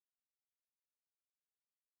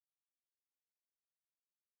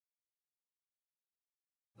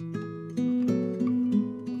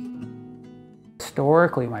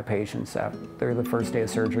Historically, my patients after the first day of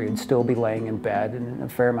surgery would still be laying in bed and in a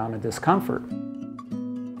fair amount of discomfort.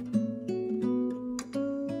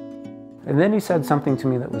 And then he said something to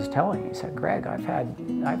me that was telling. He said, "Greg, I've had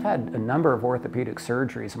a number of orthopedic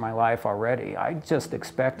surgeries in my life already. I just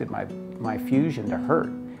expected my fusion to hurt."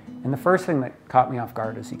 And the first thing that caught me off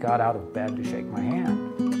guard is he got out of bed to shake my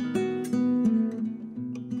hand.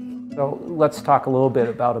 So let's talk a little bit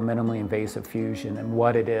about a minimally invasive fusion and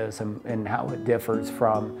what it is and how it differs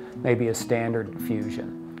from maybe a standard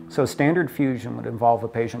fusion. So standard fusion would involve a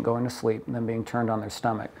patient going to sleep and then being turned on their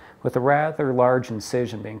stomach with a rather large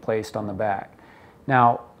incision being placed on the back.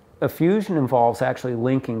 Now, a fusion involves actually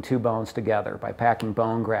linking two bones together by packing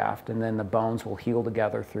bone graft, and then the bones will heal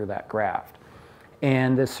together through that graft.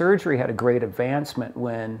 And the surgery had a great advancement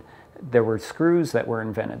when there were screws that were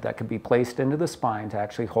invented that could be placed into the spine to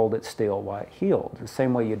actually hold it still while it healed. The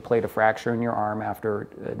same way you'd plate a fracture in your arm after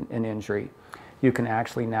an injury, you can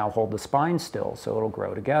actually now hold the spine still so it'll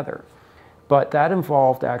grow together. But that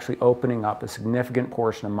involved actually opening up a significant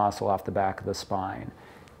portion of muscle off the back of the spine.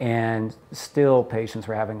 And still patients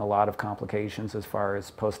were having a lot of complications as far as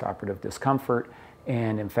postoperative discomfort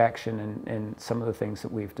and infection and some of the things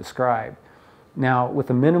that we've described. Now, with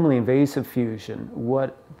a minimally invasive fusion,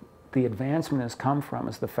 what the advancement has come from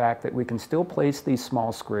is the fact that we can still place these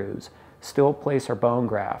small screws, still place our bone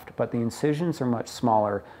graft, but the incisions are much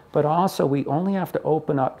smaller, but also we only have to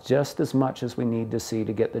open up just as much as we need to see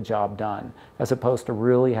to get the job done, as opposed to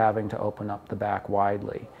really having to open up the back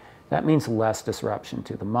widely. That means less disruption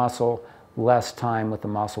to the muscle, less time with the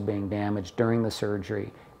muscle being damaged during the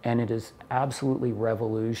surgery, and it has absolutely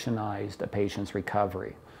revolutionized a patient's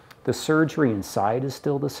recovery. The surgery inside is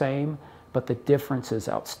still the same, but the difference is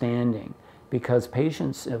outstanding because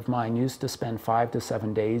patients of mine used to spend 5 to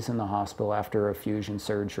 7 days in the hospital after a fusion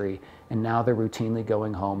surgery, and now they're routinely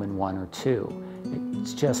going home in 1 or 2.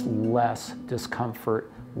 It's just less discomfort,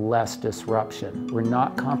 less disruption. We're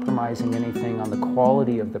not compromising anything on the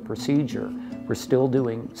quality of the procedure. We're still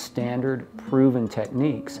doing standard proven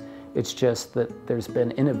techniques. It's just that there's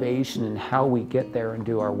been innovation in how we get there and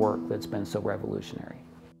do our work that's been so revolutionary.